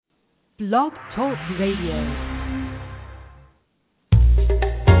Blog Talk Radio.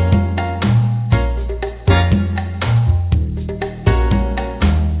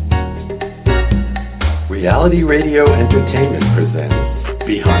 Reality Radio Entertainment presents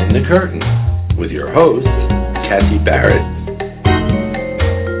Behind the Curtain with your host, Kathy Barrett.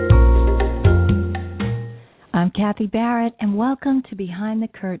 I'm Kathy Barrett, and welcome to Behind the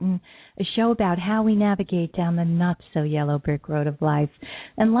Curtain, a show about how we navigate down the not-so-yellow brick road of life.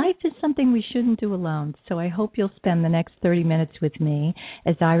 And life is something we shouldn't do alone, so I hope you'll spend the next 30 minutes with me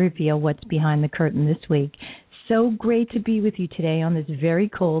as I reveal what's behind the curtain this week. So great to be with you today on this very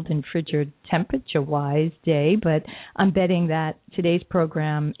cold and frigid temperature-wise day, but I'm betting that today's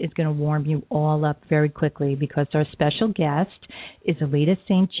program is going to warm you all up very quickly because our special guest is ALETA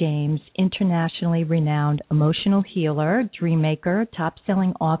St. James, internationally renowned emotional healer, dream maker,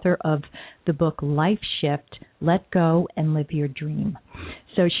 top-selling author of the book Life Shift, Let Go and Live Your Dream.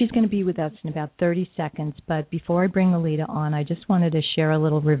 So she's going to be with us in about 30 seconds, but before I bring ALETA on, I just wanted to share a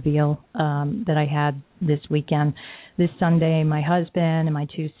little reveal that I had this weekend. This Sunday, my husband and my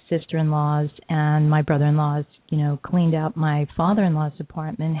two sister-in-laws and my brother-in-laws, cleaned out my father-in-law's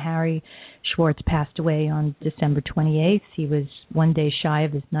apartment. Harry Schwartz passed away on December 28th. He was one day shy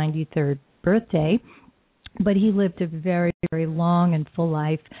of his 93rd birthday, but he lived a very, very long and full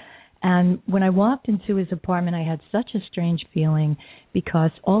life. And when I walked into his apartment, I had such a strange feeling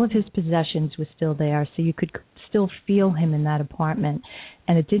because all of his possessions were still there, so you could still feel him in that apartment.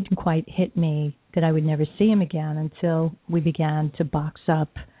 And it didn't quite hit me that I would never see him again until we began to box up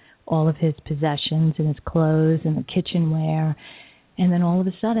all of his possessions and his clothes and the kitchenware. And then all of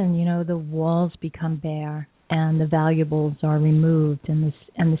a sudden, the walls become bare and the valuables are removed and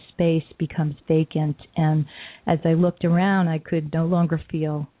the space becomes vacant. And as I looked around, I could no longer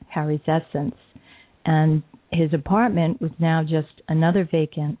feel Harry's essence. And his apartment was now just another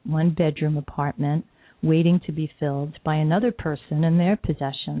vacant one-bedroom apartment waiting to be filled by another person and their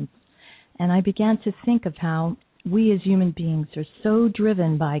possessions. And I began to think of how we as human beings are so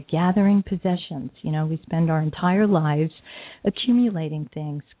driven by gathering possessions. We spend our entire lives accumulating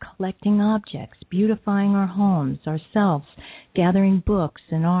things, collecting objects, beautifying our homes, ourselves, gathering books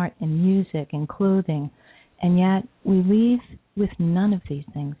and art and music and clothing. And yet we leave with none of these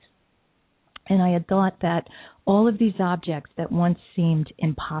things. And I had thought that all of these objects that once seemed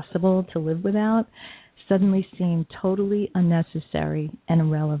impossible to live without suddenly seem totally unnecessary and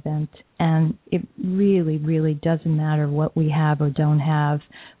irrelevant. And it really, really doesn't matter what we have or don't have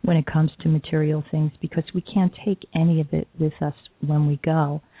when it comes to material things because we can't take any of it with us when we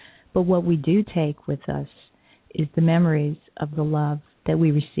go. But what we do take with us is the memories of the love that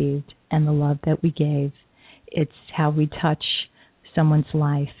we received and the love that we gave. It's how we touch someone's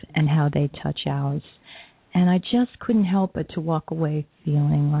life and how they touch ours. And I just couldn't help but to walk away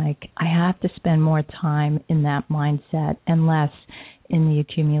feeling like I have to spend more time in that mindset and less in the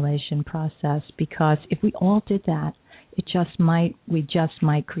accumulation process, because if we all did that, we just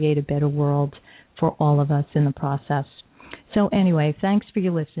might create a better world for all of us in the process. So anyway, thanks for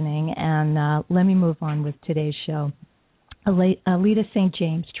your listening, and let me move on with today's show. ALETA St.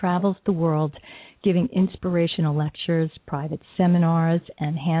 James travels the world giving inspirational lectures, private seminars,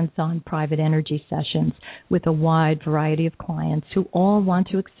 and hands-on private energy sessions with a wide variety of clients who all want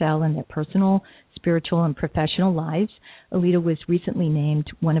to excel in their personal, spiritual, and professional lives. ALETA was recently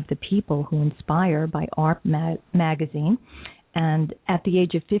named one of the people who inspire by Art Magazine. And at the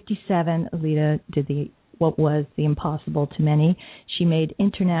age of 57, ALETA did what was the impossible to many. She made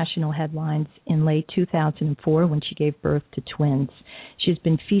international headlines in late 2004 when she gave birth to twins. She's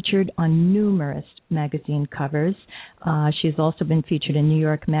been featured on numerous magazine covers. She has also been featured in New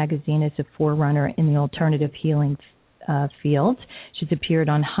York Magazine as a forerunner in the alternative healing field. She's appeared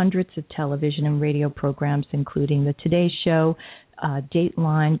on hundreds of television and radio programs, including The Today Show,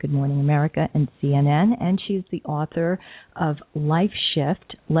 Dateline, Good Morning America, and CNN, and she's the author of Life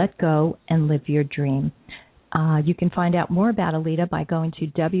Shift, Let Go and Live Your Dream. You can find out more about ALETA by going to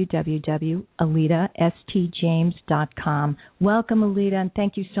www.ALETASTJames.com. Welcome, ALETA, and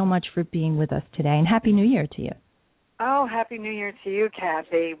thank you so much for being with us today, and Happy New Year to you. Oh, Happy New Year to you,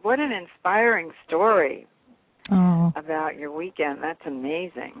 Kathy. What an inspiring story about your weekend. That's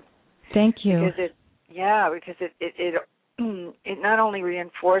amazing. Thank you. Because it not only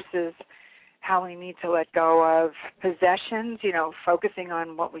reinforces how we need to let go of possessions, focusing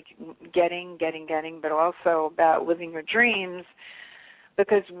on what we getting, but also about living your dreams,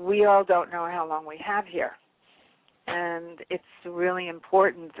 because we all don't know how long we have here. And it's really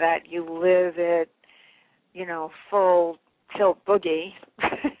important that you live it, full tilt boogie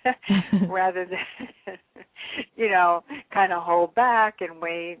rather than, kind of hold back and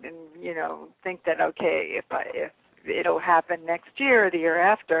wait and, think that, okay, if it'll happen next year or the year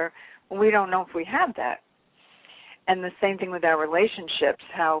after, we don't know if we have that. And the same thing with our relationships,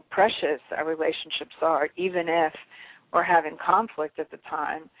 how precious our relationships are, even if we're having conflict at the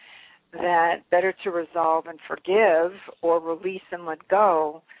time, that better to resolve and forgive or release and let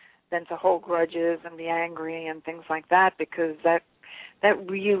go than to hold grudges and be angry and things like that, because that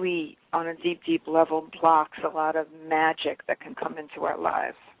really, on a deep, deep level, blocks a lot of magic that can come into our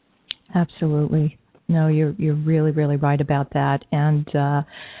lives. Absolutely. No, you're really, really right about that. And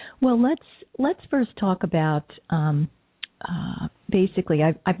well, let's first talk about basically.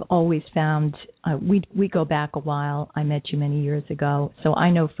 I've always found we go back a while. I met you many years ago, so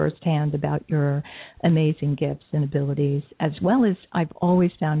I know firsthand about your amazing gifts and abilities, as well as I've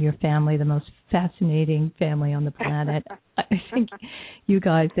always found your family the most fascinating family on the planet. I think you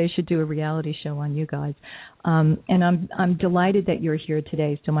guys, they should do a reality show on you guys. And I'm delighted that you're here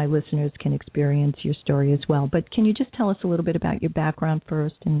today so my listeners can experience your story as well. But can you just tell us a little bit about your background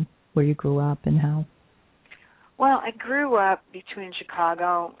first and where you grew up and how? Well, I grew up between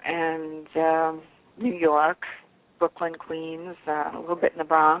Chicago and New York, Brooklyn, Queens, a little bit in the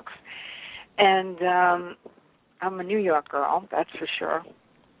Bronx. And I'm a New York girl, that's for sure.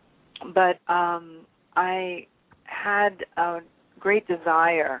 But I had a great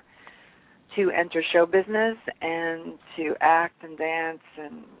desire to enter show business and to act and dance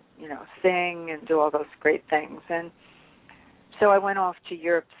and, sing and do all those great things. And so I went off to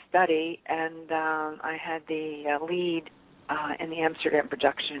Europe to study, and I had the lead in the Amsterdam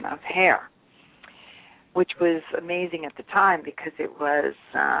production of Hair, which was amazing at the time because it was,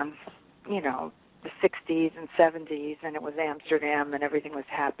 the 60s and 70s, and it was Amsterdam, and everything was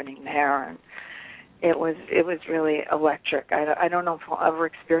happening there, and it was really electric. I don't know if I'll ever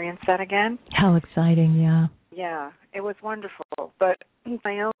experience that again. How exciting, yeah. Yeah, it was wonderful. But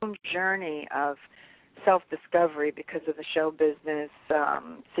my own journey of self-discovery because of the show business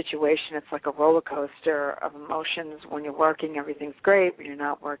situation, it's like a roller coaster of emotions. When you're working, everything's great. When you're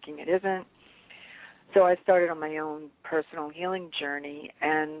not working, it isn't. So I started on my own personal healing journey,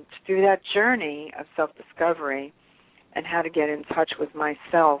 and through that journey of self-discovery and how to get in touch with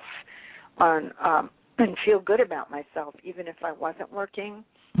myself and feel good about myself, even if I wasn't working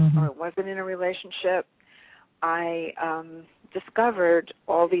or wasn't in a relationship, I discovered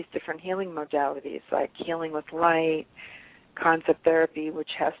all these different healing modalities, like healing with light, concept therapy, which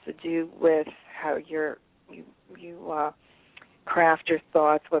has to do with how you craft your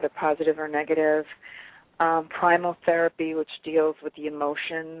thoughts, whether positive or negative, primal therapy, which deals with the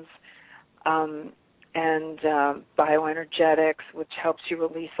emotions, and bioenergetics, which helps you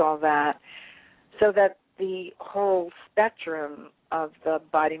release all that, so that the whole spectrum of the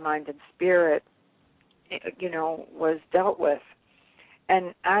body, mind, and spirit, was dealt with.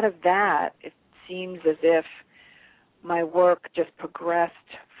 And out of that, it seems as if my work just progressed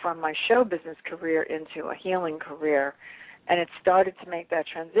from my show business career into a healing career. And it started to make that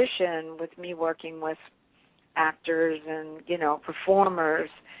transition with me working with actors and, performers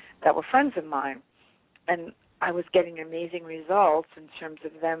that were friends of mine. And I was getting amazing results in terms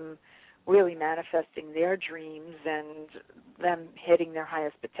of them really manifesting their dreams and them hitting their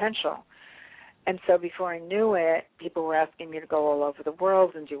highest potential. And so before I knew it, people were asking me to go all over the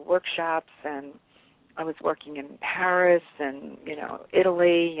world and do workshops, and I was working in Paris and,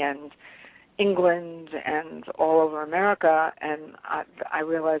 Italy and England and all over America, and I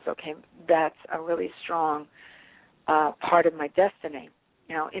realized, okay, that's a really strong part of my destiny.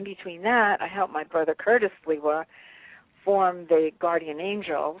 In between that, I helped my brother Curtis Lewa form the Guardian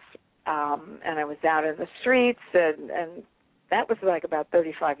Angels, and I was out in the streets, and that was like about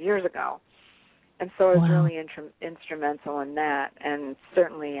 35 years ago. And so I was really instrumental in that. And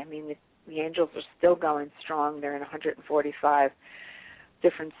certainly, the Angels are still going strong. They're in 145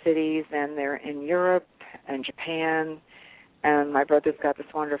 different cities, and they're in Europe and Japan. And my brother's got this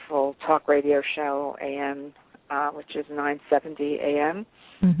wonderful talk radio show, AM, which is 970 AM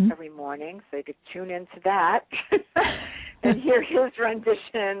every morning. So you could tune into that and hear his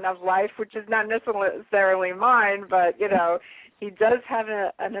rendition of life, which is not necessarily mine, but, he does have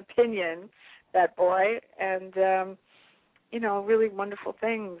an opinion, that boy, and, really wonderful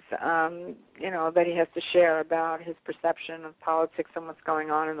things, that he has to share about his perception of politics and what's going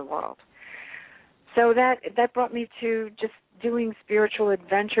on in the world. So that brought me to just doing spiritual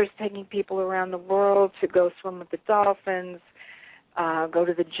adventures, taking people around the world to go swim with the dolphins, go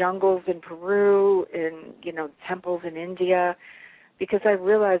to the jungles in Peru, in, temples in India, because I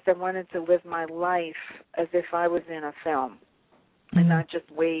realized I wanted to live my life as if I was in a film. and not just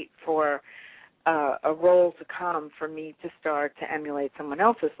wait for a role to come for me to start to emulate someone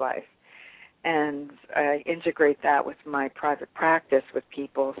else's life. And I integrate that with my private practice with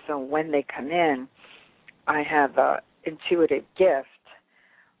people, so when they come in, I have an intuitive gift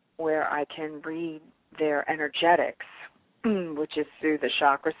where I can read their energetics, which is through the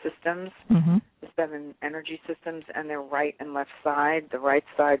chakra systems, the 7 energy systems, and their right and left side. The right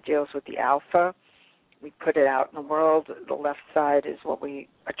side deals with the alpha. We put it out in the world. The left side is what we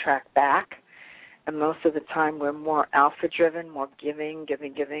attract back. And most of the time we're more alpha-driven, more giving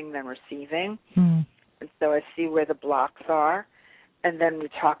than receiving. And so I see where the blocks are. And then we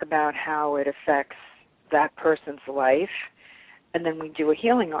talk about how it affects that person's life. And then we do a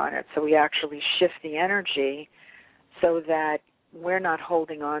healing on it. So we actually shift the energy so that we're not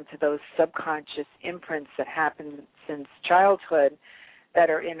holding on to those subconscious imprints that happen since childhood that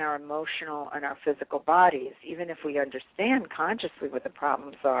are in our emotional and our physical bodies. Even if we understand consciously what the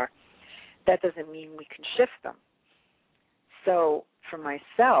problems are, that doesn't mean we can shift them. So for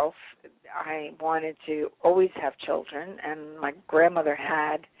myself, I wanted to always have children, and my grandmother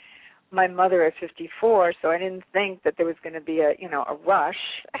had my mother at 54, so I didn't think that there was going to be a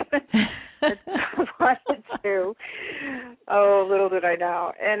rush. I wanted to. Oh, little did I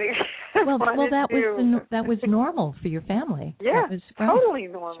know. And that was normal for your family. Yeah, totally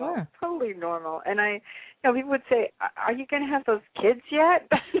normal. Sure. Totally normal. And people would say, "Are you going to have those kids yet?"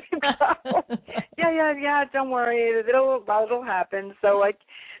 Yeah. Don't worry, it'll happen. So, like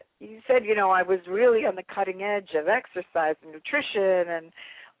you said, I was really on the cutting edge of exercise and nutrition and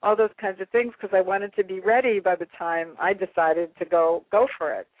all those kinds of things because I wanted to be ready by the time I decided to go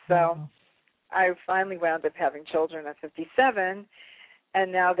for it. So I finally wound up having children at 57,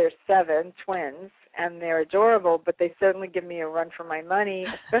 and now there's 7 twins, and they're adorable, but they certainly give me a run for my money,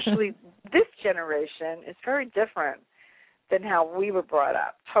 especially this generation is very different than how we were brought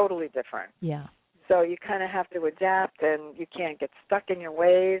up, totally different. Yeah. So you kind of have to adapt, and you can't get stuck in your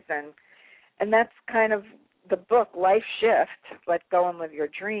ways, and that's kind of the book, Life Shift, Let Go and Live Your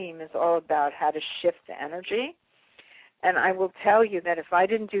Dream, is all about how to shift the energy. And I will tell you that if I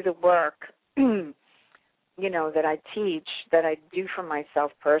didn't do the work, that I teach, that I do for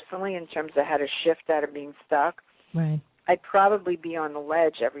myself personally in terms of how to shift out of being stuck, right, I'd probably be on the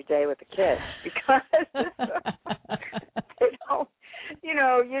ledge every day with the kids because they don't, you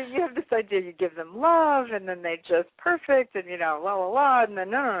have this idea you give them love and then they're just perfect and, la, la, la, and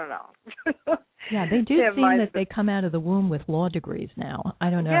then no. Yeah, they do seem that they come out of the womb with law degrees now. I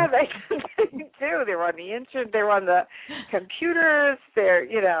don't know. Yeah, they do. They're on the internet. They're on the computers. They're,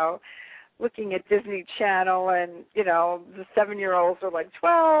 looking at Disney Channel, and, the 7-year-olds are like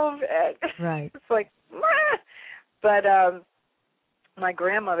 12. And right. It's like, meh. But my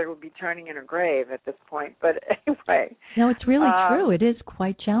grandmother would be turning in her grave at this point. But anyway. No, it's really true. It is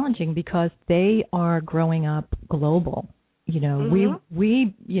quite challenging because they are growing up global. We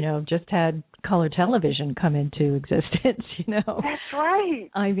just had color television come into existence, That's right.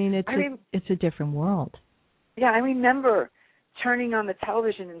 I mean, it's a different world. Yeah, I remember turning on the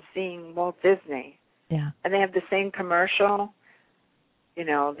television and seeing Walt Disney. Yeah. And they have the same commercial,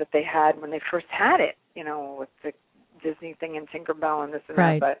 that they had when they first had it, with the Disney thing and Tinkerbell and this and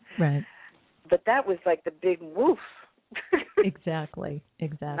that. Right. But that was like the big woof. Exactly.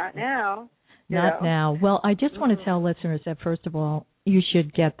 Not now. Not now. Well, I just want to tell listeners that, first of all, you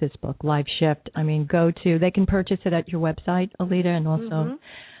should get this book, Life Shift. I mean, they can purchase it at your website, Aleta, and also,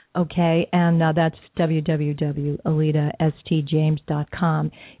 and that's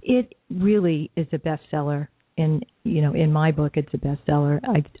www.ALETASTJames.com. It really is a bestseller. In my book, it's a bestseller.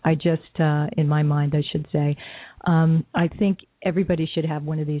 I just, in my mind, I should say, I think everybody should have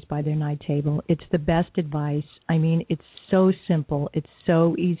one of these by their night table. It's the best advice. I mean, it's so simple. It's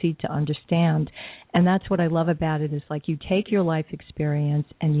so easy to understand. And that's what I love about it is like you take your life experience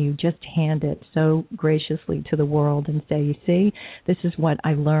and you just hand it so graciously to the world and say, you see, this is what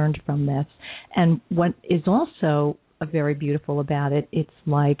I learned from this. And what is also very beautiful about it, it's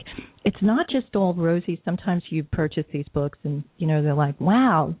like, it's not just all rosy. Sometimes you purchase these books and, they're like,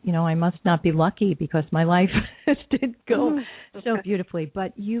 wow, I must not be lucky because my life did go so beautifully.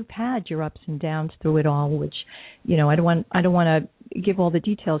 But you've had your ups and downs through it all, which, I don't want to give all the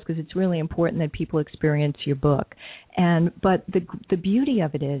details because it's really important that people experience your book. But the beauty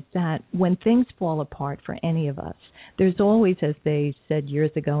of it is that when things fall apart for any of us, there's always, as they said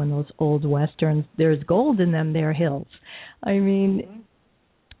years ago in those old Westerns, there's gold in them, there are hills. I mean,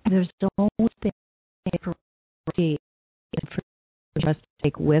 there's always things for us to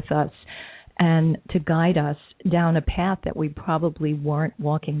take with us and to guide us down a path that we probably weren't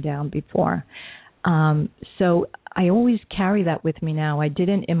walking down before. So I always carry that with me now. I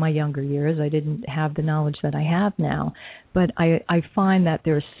didn't in my younger years. I didn't have the knowledge that I have now. But I find that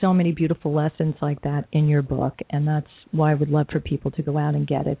there are so many beautiful lessons like that in your book, and that's why I would love for people to go out and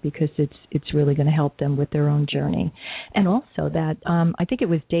get it, because it's really going to help them with their own journey. And also that I think it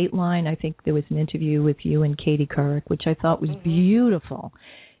was Dateline. I think there was an interview with you and Katie Couric, which I thought was beautiful.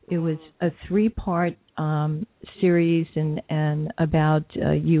 It was a 3-part series and about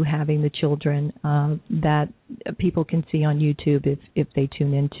you having the children that people can see on YouTube if they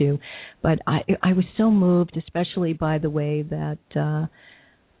tune into. But I was so moved, especially by the way that,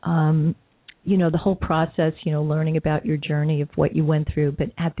 the whole process, learning about your journey of what you went through.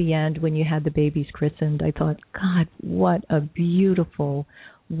 But at the end, when you had the babies christened, I thought, God, what a beautiful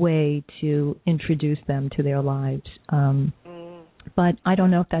way to introduce them to their lives. But I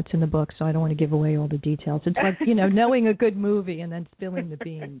don't know if that's in the book, so I don't want to give away all the details. It's like, knowing a good movie and then spilling the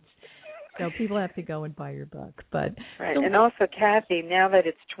beans. So people have to go and buy your book. But right. And also, Kathy, now that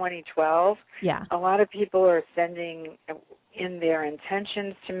it's 2012, a lot of people are sending in their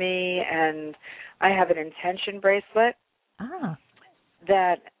intentions to me, and I have an intention bracelet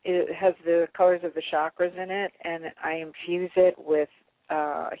that has the colors of the chakras in it, and I infuse it with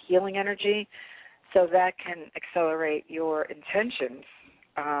healing energy, so that can accelerate your intentions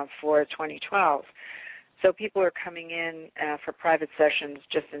for 2012. So people are coming in for private sessions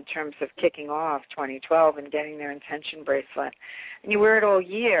just in terms of kicking off 2012 and getting their intention bracelet. And you wear it all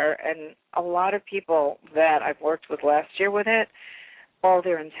year, and a lot of people that I've worked with last year with it, all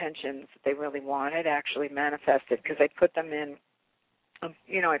their intentions that they really wanted actually manifested, because I put them in,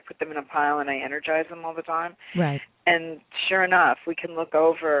 I put them in a pile and I energize them all the time. Right. And sure enough, we can look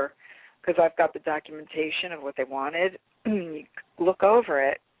over, because I've got the documentation of what they wanted. You look over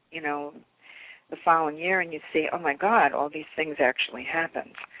it, the following year, and you see, oh, my God, all these things actually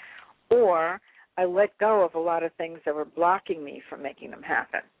happened. Or I let go of a lot of things that were blocking me from making them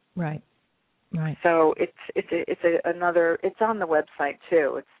happen. Right, right. So it's on the website,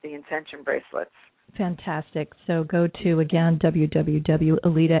 too. It's the intention bracelets. Fantastic. So go to, again,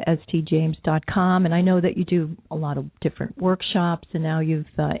 www.ALETASTJames.com. And I know that you do a lot of different workshops, and now you've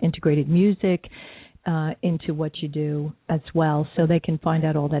integrated music into what you do as well. So they can find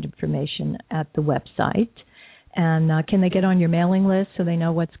out all that information at the website. And can they get on your mailing list so they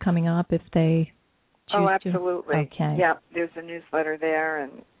know what's coming up if they choose to? Oh, absolutely. Okay. Yeah, there's a newsletter there,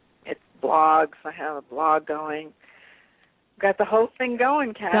 and it's blogs. I have a blog going. Got the whole thing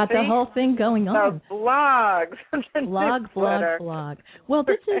going, Kathy. Got the whole thing going on. The blogs. Blog. Well,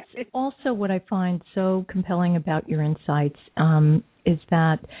 this is also what I find so compelling about your insights is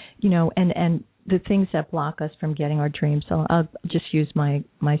that, and the things that block us from getting our dreams. So I'll just use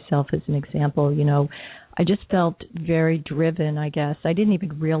myself as an example. I just felt very driven, I guess. I didn't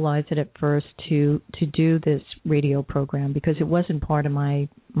even realize it at first to do this radio program, because it wasn't part of my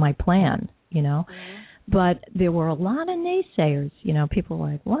plan, Mm-hmm. But there were a lot of naysayers. People were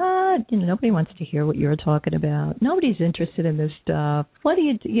like, what? Nobody wants to hear what you're talking about. Nobody's interested in this stuff. What do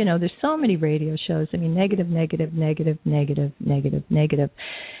you do? There's so many radio shows. I mean, negative.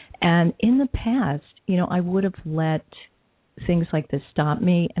 And in the past, I would have let things like this stop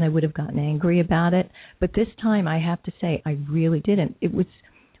me, and I would have gotten angry about it. But this time, I have to say, I really didn't. It was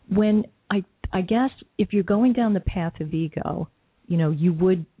when I guess if you're going down the path of ego, you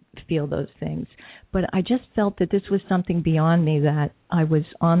would feel those things. But I just felt that this was something beyond me, that I was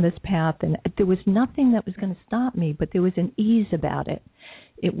on this path, and there was nothing that was going to stop me, but there was an ease about it.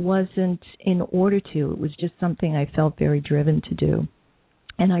 It wasn't in order to. It was just something I felt very driven to do.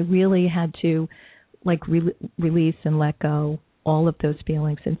 And I really had to, release and let go all of those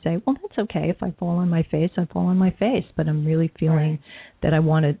feelings and say, well, that's okay. If I fall on my face, I fall on my face. But I'm really feeling that I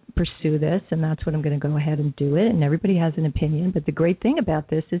want to pursue this, and that's what I'm going to go ahead and do it. And everybody has an opinion. But the great thing about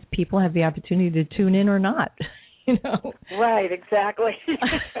this is people have the opportunity to tune in or not, Right, exactly.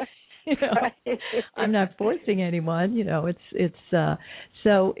 Right. I'm not forcing anyone,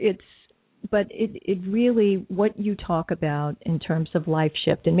 But it really, what you talk about in terms of life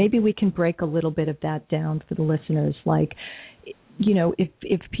shift, and maybe we can break a little bit of that down for the listeners,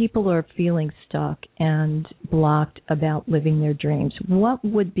 if people are feeling stuck and blocked about living their dreams, what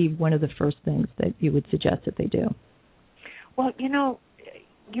would be one of the first things that you would suggest that they do? Well,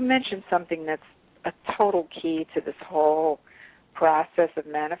 you mentioned something that's a total key to this whole process of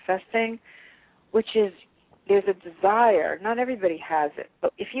manifesting, which is there's a desire. Not everybody has it,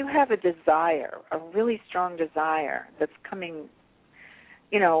 but if you have a desire, a really strong desire that's coming,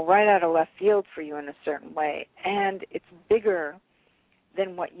 right out of left field for you in a certain way, and it's bigger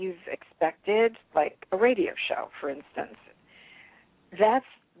than what you've expected, like a radio show, for instance, that's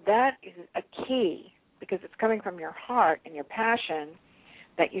that is a key, because it's coming from your heart and your passion,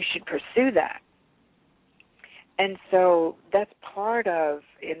 that you should pursue that. And so that's part of,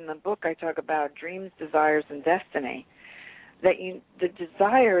 in the book I talk about dreams, desires, and destiny, that the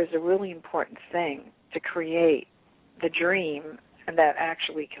desire is a really important thing to create the dream, and that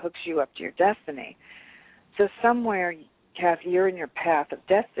actually hooks you up to your destiny. So somewhere, Kathy, you're in your path of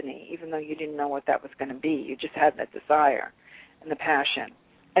destiny, even though you didn't know what that was going to be. You just had that desire and the passion.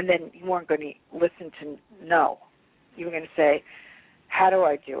 And then you weren't going to listen to no. You were going to say, how do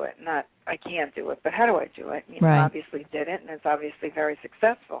I do it? Not, I can't do it, but how do I do it? You obviously did it, and it's obviously very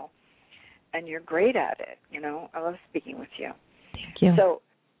successful. And you're great at it, I love speaking with you. Thank you. So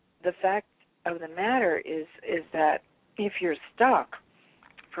the fact of the matter is that if you're stuck,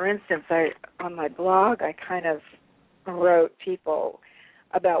 for instance, on my blog, I kind of wrote people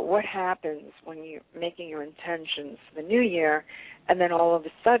about what happens when you're making your intentions for the new year, and then all of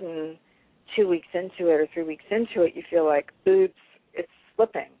a sudden, 2 weeks into it or 3 weeks into it, you feel like, oops, it's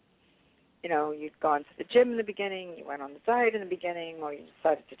slipping. You'd gone to the gym in the beginning, you went on the diet in the beginning, or you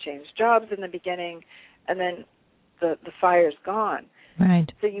decided to change jobs in the beginning, and then the fire's gone. Right.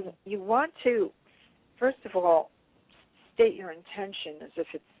 So you want to, first of all, state your intention as if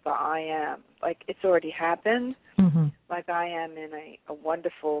it's the I am. Like it's already happened. Mm-hmm. Like I am in a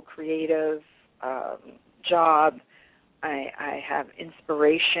wonderful, creative job. I have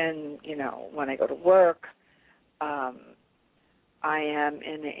inspiration, when I go to work. I am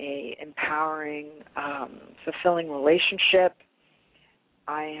in a empowering, fulfilling relationship.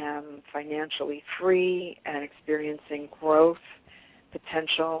 I am financially free and experiencing growth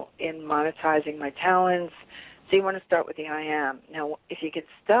potential in monetizing my talents. So you want to start with the I am. Now, if you get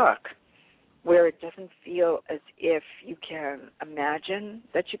stuck where it doesn't feel as if you can imagine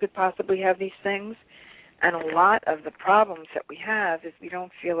that you could possibly have these things, and a lot of the problems that we have is we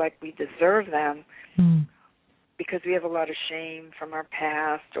don't feel like we deserve them because we have a lot of shame from our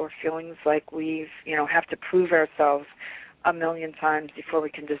past, or feelings like we've, have to prove ourselves a million times before we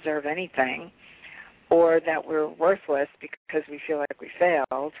can deserve anything, or that we're worthless because we feel like we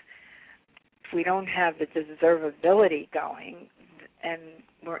failed. If we don't have the deservability going, and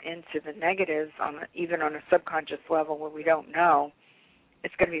we're into the negatives, even on a subconscious level where we don't know,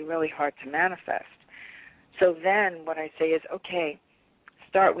 it's going to be really hard to manifest. So then what I say is, okay,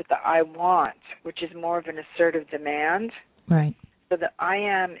 start with the I want, which is more of an assertive demand. Right. So the I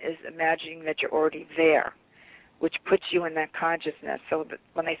am is imagining that you're already there, which puts you in that consciousness. So that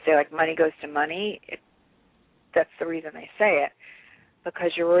when they say, like, money goes to money, that's the reason they say it,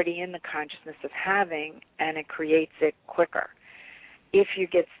 because you're already in the consciousness of having, and it creates it quicker. If you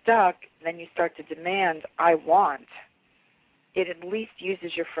get stuck, then you start to demand, I want. It at least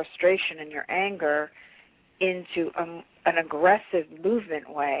uses your frustration and your anger into an aggressive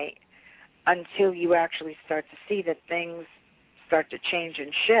movement way until you actually start to see that things start to change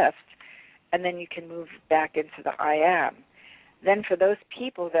and shift, and then you can move back into the I am. Then for those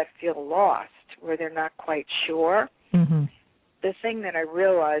people that feel lost, where they're not quite sure, the thing that I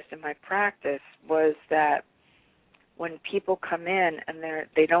realized in my practice was that when people come in and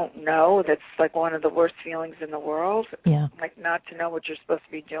they don't know, that's like one of the worst feelings in the world, like not to know what you're supposed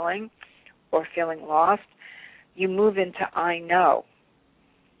to be doing or feeling lost, you move into I know.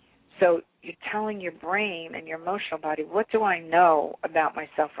 So you're telling your brain and your emotional body, what do I know about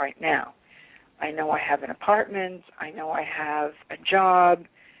myself right now? I know I have an apartment. I know I have a job.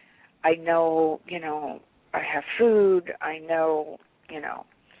 I know, I have food. I know,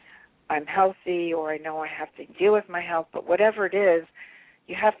 I'm healthy, or I know I have to deal with my health. But whatever it is,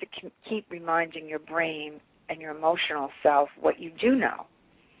 you have to keep reminding your brain and your emotional self what you do know.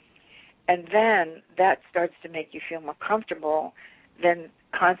 And then that starts to make you feel more comfortable than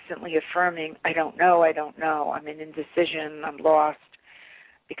constantly affirming, I don't know, I'm in indecision, I'm lost.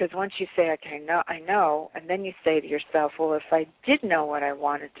 Because once you say, okay, I know, and then you say to yourself, well, if I did know what I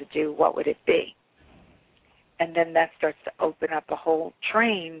wanted to do, what would it be? And then that starts to open up a whole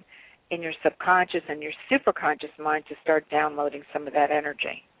train in your subconscious and your superconscious mind to start downloading some of that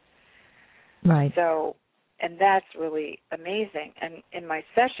energy. Right. So, and that's really amazing. And in my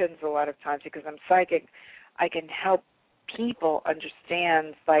sessions, a lot of times, because I'm psychic, I can help people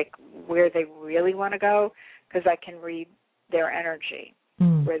understand, like, where they really want to go, because I can read their energy.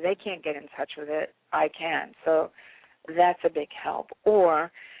 Where they can't get in touch with it, I can. So that's a big help.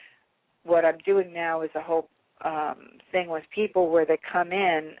 Or what I'm doing now is a whole thing with people where they come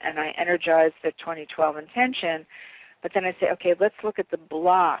in and I energize the 2012 intention, but then I say, okay, let's look at the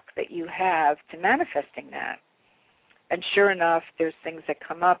block that you have to manifesting that. And sure enough, there's things that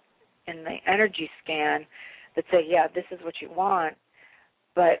come up in the energy scan that say, yeah, this is what you want,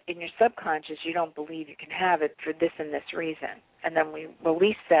 but in your subconscious you don't believe you can have it for this and this reason. And then we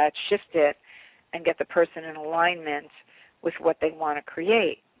release that, shift it, and get the person in alignment with what they want to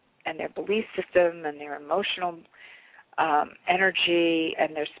create. And their belief system and their emotional energy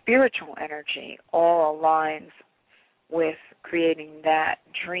and their spiritual energy all aligns with creating that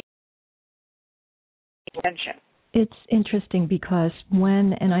dream intention. It's interesting because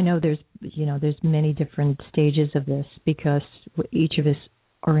and I know there's many different stages of this because each of us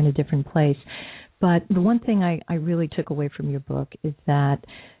are in a different place. But the one thing I really took away from your book is that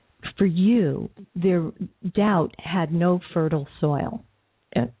for you, their doubt had no fertile soil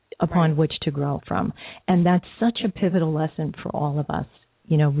upon which to grow from. And that's such a pivotal lesson for all of us,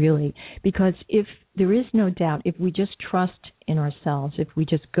 really, because if there is no doubt, if we just trust in ourselves, if we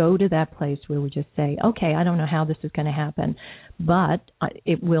just go to that place where we just say, okay, I don't know how this is going to happen, but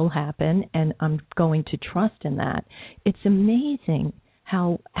it will happen, and I'm going to trust in that, it's amazing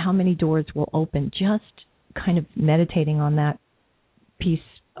how many doors will open just kind of meditating on that peace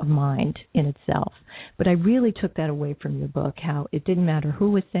of mind in itself. But I really took that away from your book, how it didn't matter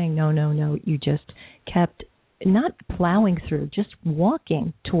who was saying no, no, no, you just kept not plowing through, just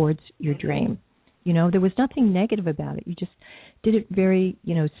walking towards your dream. There was nothing negative about it. You just did it very,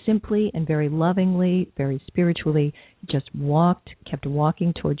 simply and very lovingly, very spiritually. You just kept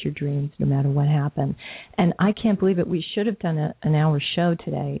walking towards your dreams no matter what happened. And I can't believe it. We should have done an hour show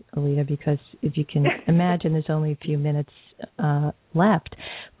today, ALETA, because if you can imagine, there's only a few minutes left.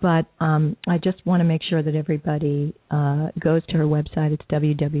 But I just want to make sure that everybody goes to her website. It's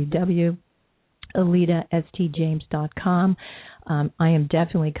www.ALETASTJames.com. I am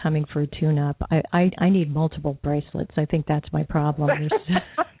definitely coming for a tune-up. I need multiple bracelets. I think that's my problem.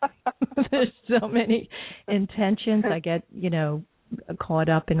 There's so many intentions. I get, caught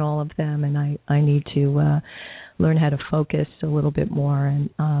up in all of them, and I need to learn how to focus a little bit more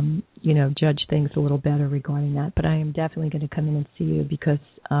and, judge things a little better regarding that. But I am definitely going to come in and see you because,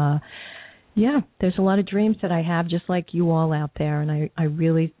 there's a lot of dreams that I have, just like you all out there, and I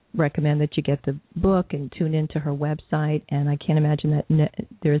really recommend that you get the book and tune into her website. And I can't imagine that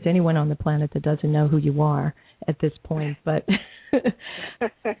there is anyone on the planet that doesn't know who you are at this point. But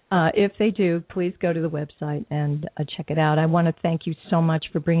if they do, please go to the website and check it out. I want to thank you so much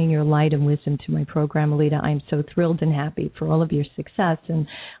for bringing your light and wisdom to my program, ALETA. I'm so thrilled and happy for all of your success. And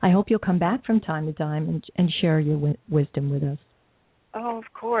I hope you'll come back from time to time and share your wisdom with us. Oh, of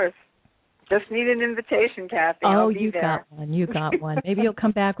course. Just need an invitation, Kathy. Oh, you got one. You got one. Maybe you'll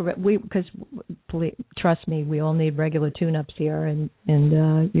come back because trust me, we all need regular tune-ups here, and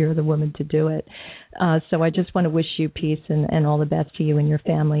you're the woman to do it. So I just want to wish you peace and all the best to you and your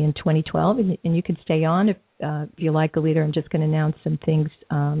family in 2012. And you can stay on if you like, ALETA. I'm just going to announce some things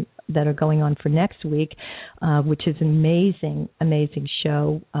that are going on for next week, which is an amazing, amazing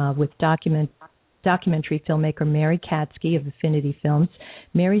show with documentary filmmaker Mary Katsky of Affinity Films.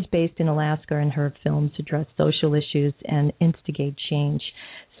 Mary's based in Alaska, and her films address social issues and instigate change.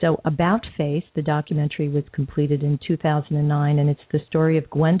 So About Face, the documentary, was completed in 2009, and it's the story of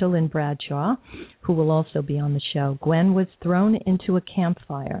Gwendolyn Bradshaw, who will also be on the show. Gwen was thrown into a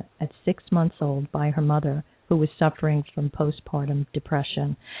campfire at 6 months old by her mother, who was suffering from postpartum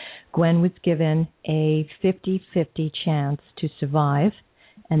depression. Gwen was given a 50-50 chance to survive,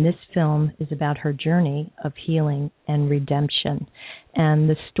 and this film is about her journey of healing and redemption. And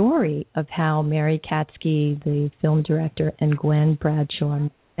the story of how Mary Katsky, the film director, and Gwen Bradshaw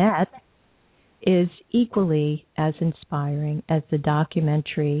met is equally as inspiring as the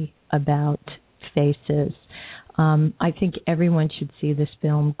documentary About Faces. I think everyone should see this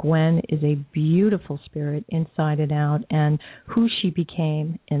film. Gwen is a beautiful spirit inside and out, and who she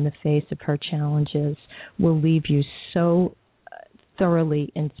became in the face of her challenges will leave you so thoroughly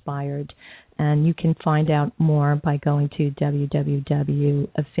inspired. And you can find out more by going to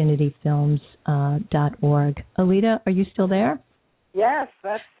www.affinityfilms.org. ALETA, are you still there? Yes,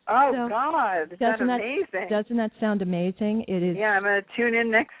 God, that's amazing. Doesn't that sound amazing? It is. Yeah, I'm going to tune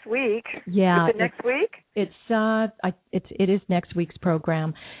in next week. Yeah. Is it next week? It is next week's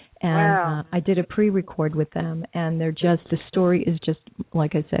program. And wow. I did a pre-record with them, and the story is just,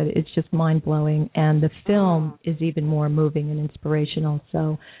 like I said, it's just mind-blowing, and the film is even more moving and inspirational,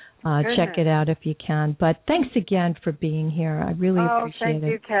 so check it out if you can. But thanks again for being here. I really appreciate it.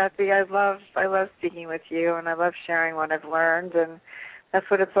 Thank you, Kathy. I love speaking with you, and I love sharing what I've learned, and that's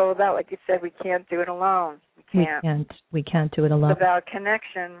what it's all about. Like you said, we can't do it alone. We can't do it alone. It's about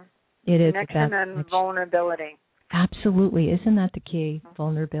connection. It is connection about and vulnerability. Absolutely. Isn't that the key?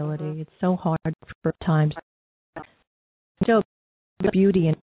 Vulnerability. It's so hard for times. So the beauty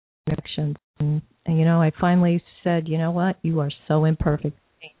in connections. And, you know, I finally said, you know what? You are so imperfect.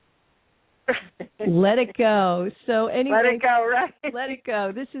 Let it go. So anyway, let it go, right? Let it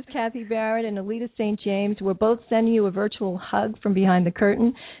go. This is Kathy Barrett and ALETA St. James. We're both sending you a virtual hug from behind the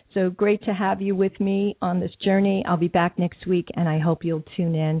curtain. So great to have you with me on this journey. I'll be back next week, and I hope you'll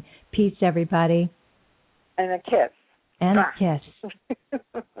tune in. Peace, everybody. And a kiss. And a kiss.